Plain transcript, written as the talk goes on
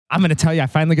I'm going to tell you, I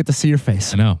finally get to see your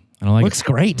face. I know. I don't like Looks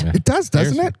great. It does,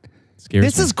 doesn't it? Scares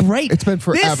This me. is great. It's been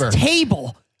forever. This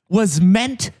table was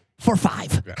meant for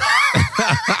 5.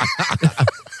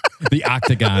 The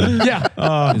octagon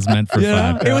Yeah. is meant for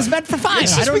 5. It was meant for 5.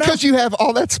 It's I just don't because you have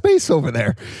all that space over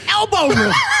there. know. Elbow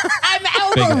room. I'm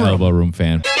Big elbow room. elbow room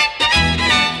fan.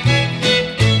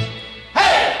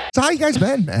 So how you guys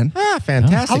been, man?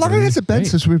 Fantastic. How long has it been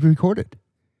since we've recorded?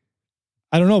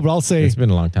 I don't know, but I'll say It's been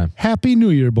a long time. Happy New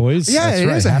Year, boys. Yeah, That's it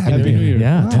right. is a Happy happy New Year.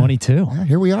 Yeah, Wow. 22. Yeah,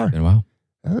 here we are. Been a while.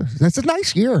 That's a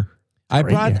nice year. I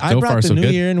Great, brought yeah. I So brought far, the so new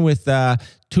good. year in with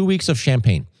 2 weeks of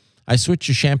champagne. I switched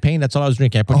to champagne. That's all I was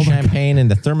drinking. I put my champagne in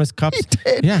the thermos cups. He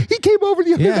did. Yeah. He came over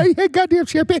the other Yeah. night. He had goddamn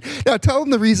champagne. Now tell him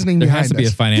the reasoning There behind has to be a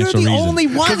this. You're financial the reason. only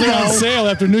one, They're on though. sale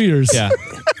after New Year's. Yeah.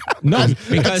 No,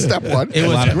 because step one. it A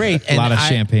was lot of- great. A lot of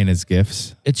champagne as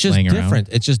gifts. It's just laying different.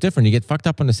 It's just different. You get fucked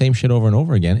up on the same shit over and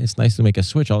over again. It's nice to make a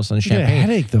switch. All of a sudden, You get a champagne.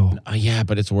 headache, though. Yeah,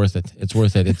 but it's worth it. It's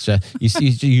worth it. It's you see,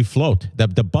 you float. The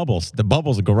bubbles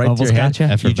go right Bubbles to your head. gotcha.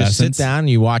 You just sit Effervescence. down.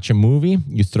 You watch a movie.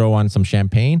 You throw on some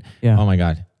champagne. Yeah. Oh my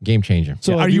god, game changer.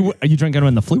 So Are you drinking them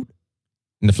in the flute?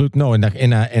 In the flute? No, in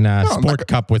a sport like-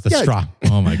 cup with a yeah. straw.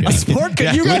 Oh my god. Sport?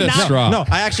 Could you With got a not? straw. No,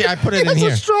 I put it in It's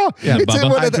here. a straw. Yeah, It's Bubba.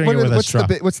 one I of the, drink one it of with the, a what's straw.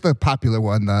 what's the popular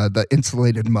one? The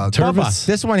insulated mug. Bubba.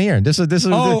 This one here. This is Oh, a this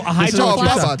is- hydro Oh,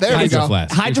 flask. Bubba. There we Hydro go.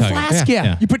 flask. Hydro You're talking- flask, yeah.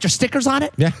 Yeah. You put your stickers on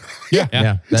it? Yeah.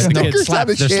 Yeah. That's the Stickers on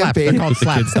the They're slaps. They're champagne. called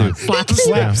slaps. do.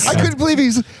 Slaps. I couldn't believe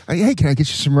he's. Hey, can I get you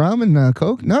some rum and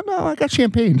Coke? No, I got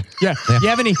champagne. Yeah. You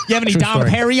have any True Dom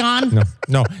story. Perry on?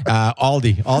 No.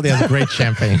 Aldi. Aldi has a great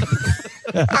champagne.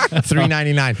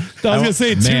 $3.99. I was gonna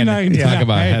say Man, $2.99. talk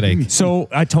about headache. So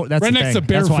I told that's Right the next thing.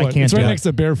 to That's why I Barefoot. can't It's right do next it.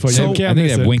 to Barefoot. So, You I can't think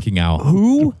miss they have it. winking owl.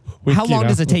 Who? How long Wicked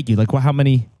does it take you? Like, how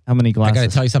many I got to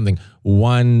glasses? tell you something.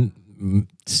 One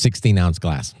 16-ounce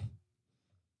glass.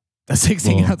 A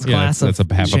 16-ounce Yeah, glass that's of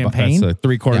a half champagne. that's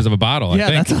 3/4 of a bottle. Yeah,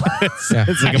 I think.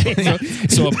 It's like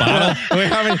so a bottle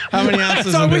Wait, how many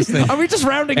ounces So of this thing? are we just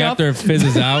rounding up? after it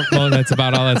fizzes out. Well, that's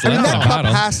about all that's I mean, left in that a cup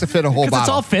bottle. has to fit a whole Because it's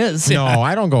all bottle. fizz. No,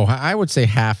 I don't go. I would say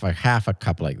half a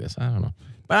cup like this. I don't know.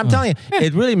 But I'm telling you,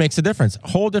 it really makes a difference.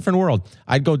 Whole different world.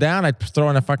 I'd go down, I'd throw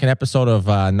in a fucking episode of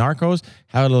Narcos,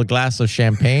 have a little glass of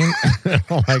champagne.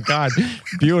 Oh my God.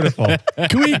 Beautiful.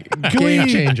 Can Game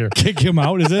we changer. kick him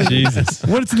out? Is it? Jesus.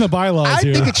 What's in the bylaws I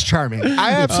here? think it's charming.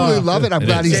 I absolutely love it. I'm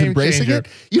glad is. he's Game embracing changer.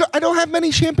 it. I don't have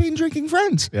many champagne drinking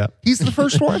friends. Yeah. He's the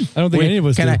first one. I don't think any of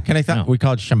us Can do. I No. we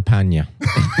call it champagne.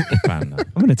 I'm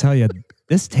going to tell you,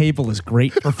 this table is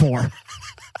great for 4.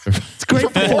 It's great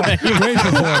for 4. You're great for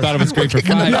 4. I thought it was great for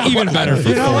 5. Even better for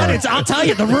You know 4. what? I'll tell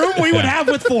you, the room we would have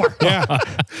with 4. Yeah.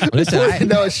 Listen,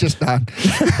 No, it's just not.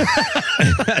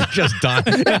 just done.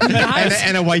 and, Guys,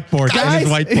 and a whiteboard. Guys, and his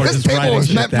whiteboard this just table writing was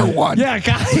shit meant down. for one. yeah,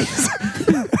 guys.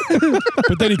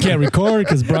 But then he can't record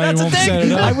because Brian That's the won't set it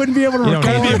thing. up. I wouldn't be able to You don't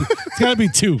record. need It's got to be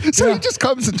 2. So he just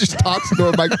comes and just talks into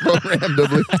a microphone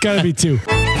randomly. It's got to be 2.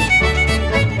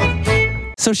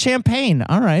 So champagne.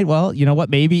 All right. Well, you know what?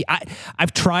 Maybe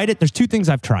I've tried it. There's 2 things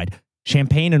I've tried: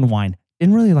 champagne and wine.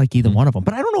 Didn't really like either one of them,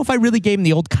 but I don't know if I really gave him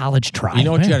the old college try. You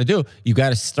know what you got to do? You got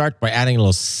to start by adding a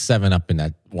little 7-Up in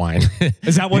that wine.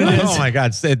 Is that what it is? Oh my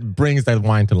God. It brings that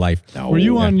wine to life. Were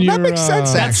you on your... That makes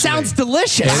sense, That actually. sounds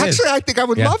delicious. It is. Actually, I think I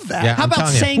would Yeah. love that. Yeah. How I'm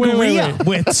about telling you. sangria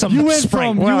with some You went Sprite?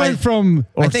 from... Well, you went from...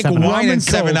 I think Seven Up. wine Rum and and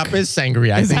 7-Up is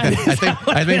sangria.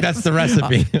 I think that's the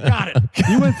recipe. Got it.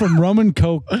 You went from rum and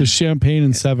Coke to champagne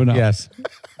and 7-Up. Yes.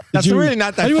 That's you- really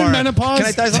not that Are you far. in menopause? Can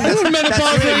I tell you something? Are you in That's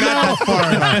menopause really right not that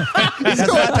far. That's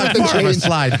not that far of a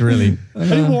slide, really. Are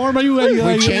you warm? Are you...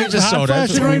 We changed the hot sodas.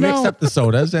 flashing We right mixed now? up the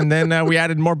sodas, and then we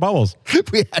added more bubbles.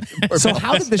 We had more So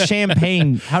how did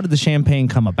the champagne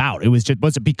come about? Was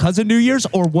it because of New Year's,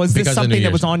 or was this Because of something New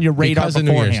that was Year's. on your radar Because of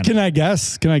New Year's. beforehand?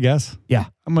 Can I guess? Yeah.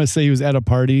 I'm going to say he was at a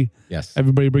party. Yes.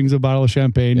 Everybody brings a bottle of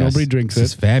champagne. Yes. Nobody drinks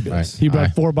This is it. fabulous. He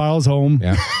brought 4 bottles home.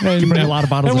 Yeah. And, bring a lot of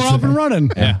bottles and of we're off and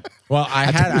running. Yeah. Well, I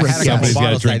had a Somebody's couple gotta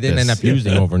bottles that I drink didn't end this. up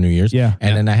using over New Year's. Yeah.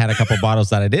 And then I had a couple bottles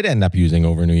that I did end up using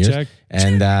over New Year's. Check.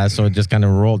 And so it just kind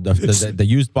of rolled. The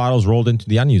used bottles rolled into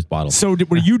the unused bottles. So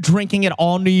were you drinking it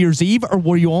all New Year's Eve, or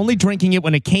were you only drinking it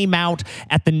when it came out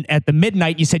at the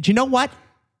midnight? You said, you know what?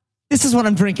 This is what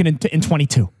I'm drinking in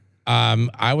 22.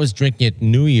 I was drinking it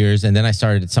New Year's, and then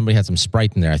somebody had some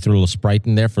Sprite in there. I threw a little Sprite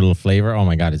in there for a little flavor. Oh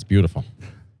my God, it's beautiful.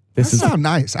 That sounds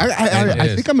nice. I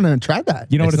is. think I'm going to try that.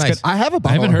 You know what It's it's nice. good? I have a I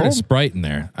bottle haven't at heard of home. Sprite in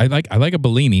there. I like a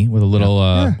Bellini with a little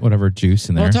whatever juice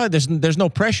in Well, there. I'll tell you, there's no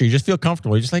pressure. You just feel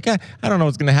comfortable. You're just like, I don't know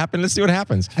what's going to happen. Let's see what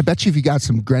happens. I bet you if you got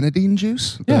some grenadine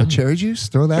juice, cherry juice,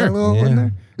 throw that a little in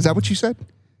there. Is that what you said?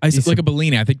 like a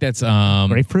Bellini. I think that's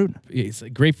Grapefruit? it's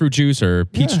like grapefruit juice or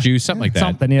peach juice, something like that.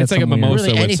 Something, yeah, it's like a something weird. mimosa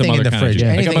Really with anything some in other the kind of fridge. juice.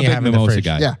 Like Anything I'm a you big have in the mimosa fridge.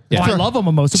 guy. Yeah. Oh, I love a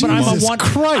mimosa, but I'm a Jesus I'm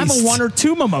Christ. a 1 or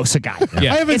 2 mimosa guy.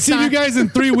 Yeah. I haven't It's seen you not- guys in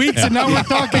 3 weeks, and now we're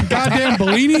talking goddamn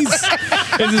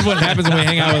Bellinis. This is what happens when we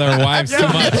hang out with our wives too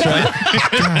much,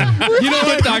 right? You know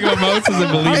what? Talk about mimosas and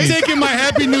I'm Bellinis. taking my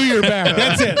Happy New Year back.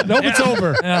 That's it. Nope, it's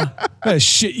over. Yeah. What a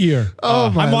shit year. Oh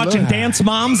my I'm watching Lord. Dance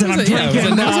Moms and I'm It was a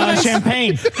drinking nice-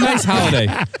 champagne. Nice holiday.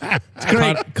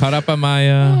 Caught up on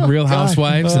my Real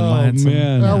Housewives and Oh, had some.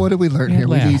 man. Well, what did we learn here?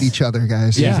 We laughs. need each other,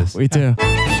 guys. Yeah, we do. I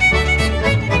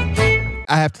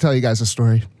have to tell you guys a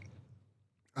story.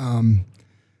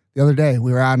 The other day,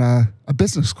 we were on a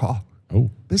business call. Oh.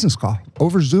 Business call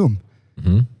over Zoom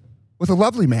with a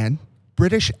lovely man,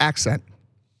 British accent.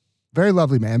 Very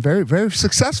lovely man, very, very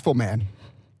successful man.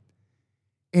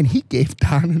 And he gave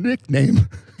Don a nickname.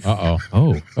 Uh-oh.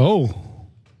 Oh, Oh.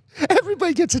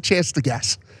 Everybody gets a chance to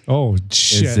guess. Oh, is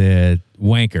shit. it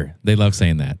wanker? They love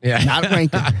saying that. Yeah. Not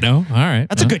Rankin. No, all right.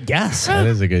 That's a good guess. That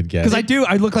is a good guess. Because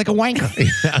I look like a wanker.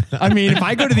 I mean, if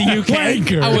I go to the UK,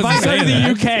 Wanker. I if I wasn't go to saying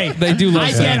the UK, They do love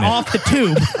I saying get it. off the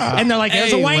tube, and they're like,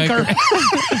 "There's a Hey, wanker."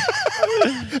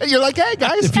 And you're like, hey,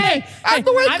 guys. Hey, I'm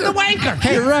the wanker. I'm the wanker.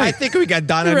 Hey, I think we got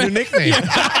Don a new nickname.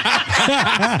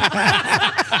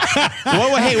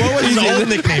 What was his old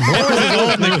nickname? What was his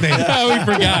old nickname? Oh, we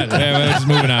forgot. Yeah, we're just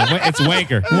moving on. It's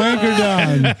wanker. Wanker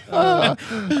Don. All right,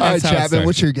 how it Chapman, starts.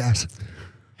 what's your guess?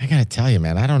 I gotta tell you,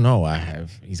 man. I don't know.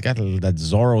 He's got that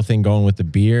Zorro thing going with the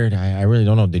beard. I really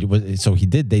don't know.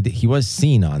 He was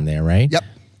seen on there, right? Yep.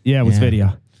 Yeah, it was Yeah.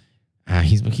 video.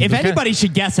 If If anybody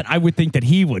should guess it, I would think that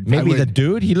he would. maybe I would- the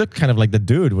dude. He looked kind of like the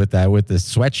dude with the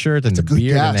sweatshirt and the Good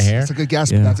beard guess. and the hair. It's a good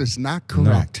guess, Yeah. but that is not No.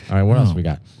 correct. All right, what else we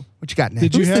got? What you got, Nick?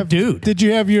 Did you Who's the have dude? Did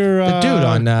you have your The dude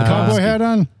on, cowboy Lebowski. hat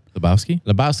on? Lebowski?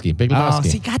 Lebowski, Big Oh, Lebowski.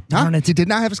 see, God Huh? darn it. He did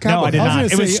not have his cowboy. No, I did I was not.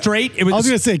 gonna It was say- straight. It I was was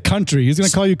going to say country. He's going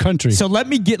to call you country. So let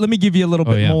me give you a little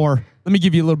Oh, bit yeah. more. Let me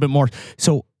give you a little bit more.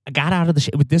 So I got out of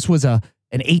the this was an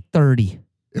 8:30.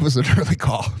 It was an early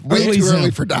call. Way Early too Zoom.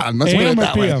 early for Don. Let's put AM it or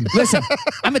that way. PM? Listen,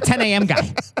 I'm a 10 a.m.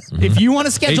 guy. If you want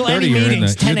to schedule 8:30, any you're in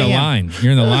meetings, the 10 you're in the a.m. line.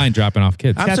 You're in the line dropping off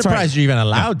kids. I'm That's surprised you even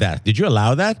allowed that. Did you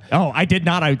allow that? Oh, I did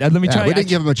not. Let me Yeah, tell we you. didn't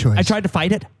give him a choice. I tried to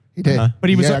fight it, He did. but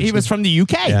he was actually- from the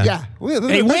UK. Yeah. Yeah. Well,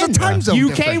 They there's win. a time zone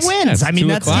UK difference. wins. Yeah, it's I mean, 2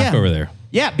 that's o'clock over there.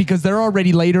 Yeah, because they're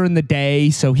already later in the day,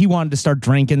 so he wanted to start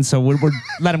drinking. So we're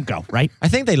let him go, right? I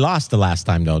think they lost the last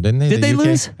time, though, didn't they? Did The they UK?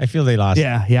 lose? I feel they lost.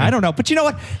 Yeah. I don't know, but you know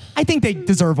what? I think they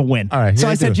deserve a win. All right, So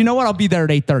yeah, I I said, do. you know what? I'll be there at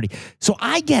 8:30. So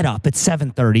I get up at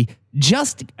 7:30.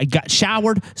 I got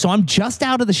showered, so I'm just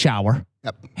out of the shower.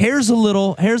 Yep. Hair's a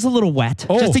little wet,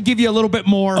 Oh. just to give you a little bit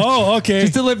more. Oh, okay.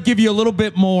 Just to give you a little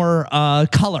bit more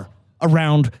color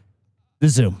around the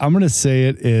Zoom. I'm going to say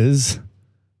it is,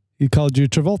 he called you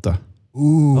Travolta.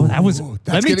 Ooh. Oh, that was. that's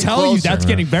Let me getting tell you, closer. that's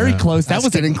getting very close. That's that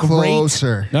was getting a great.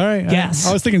 closer. All right. Yes.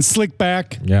 I was thinking slick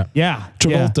back. Yeah. Yeah,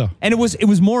 Travolta. yeah. And it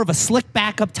was more of a slick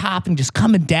back up top and just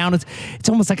coming down. It's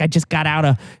almost like I just got out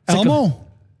of it's like Elmo.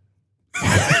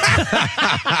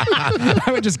 I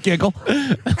would just giggle.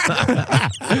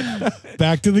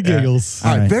 Back to the giggles.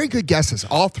 All right, right. very good guesses,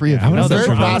 all three of you. I would've I'm said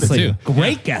very Travolta, proud of too. you.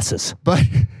 Great guesses. But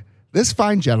this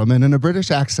fine gentleman in a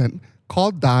British accent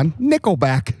called Don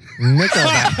Nickelback.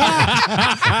 Nickelback.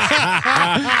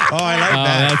 Oh, I like Oh,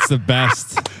 that. that's the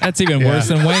best. That's even worse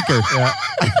than wanker.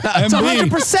 It's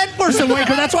 100% worse than wanker.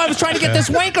 That's why I was trying to get this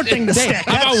wanker thing to stick.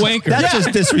 How about wanker? That's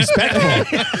just disrespectful.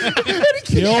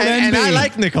 The old and I NB.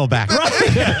 like Nickelback.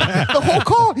 The whole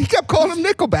call, he kept calling him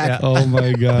Nickelback. Oh,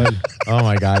 my God. Oh,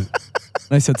 my God.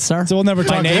 I said, sir, So we'll never my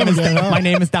talk to name him is again, huh? my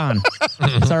name is Don.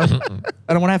 Sir,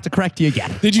 I don't want to have to correct you again.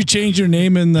 Did you change your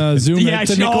name in the Zoom Yeah, I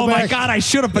to should, oh my Nickelback? God, I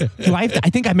should have. But do I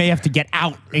think I may have to get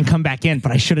out and come back in,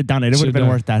 but I should have done it. It would have Should've been done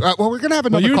worth that. Well, we're going to have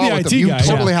another you're call the with IT him. You guy,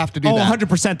 totally yeah. have to do Oh, that.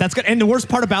 100%. That's good. And the worst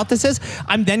part about this is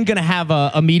I'm then going to have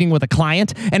a meeting with a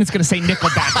client and it's going to say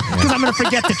Nickelback because I'm going to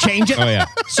forget to change it. Oh, yeah.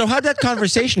 So how'd that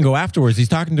conversation go afterwards? He's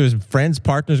talking to his friends,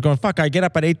 partners, going, fuck, I get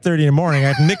up at 8:30 in the morning.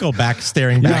 I have Nickelback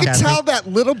staring You back could at me. tell that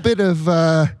little bit of,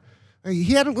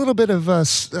 he had a little bit of a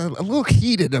little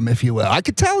heat in him, if you will. I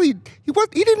could tell he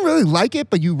didn't really like it,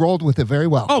 but you rolled with it very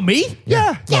well. Oh, me?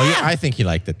 yeah. Well, yeah, I think he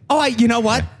liked it. Oh, you know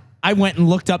what? I went and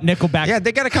looked up Nickelback. Yeah,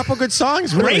 they got a couple good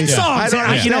songs. Really. Great songs. I don't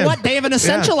And you know understand. what? They have an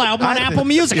essential album on Apple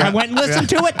Music. I went and listened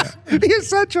to it. The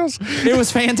essentials. It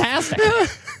was fantastic.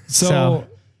 So,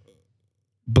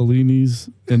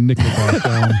 Bellinis and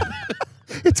Nickelback.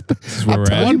 It's This is where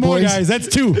we're at. One more, boys, guys. That's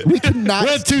two. we cannot,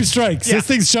 We're at 2 strikes. This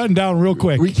thing's shutting down real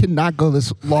quick. we cannot go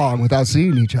this long without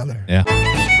seeing each other. Yeah.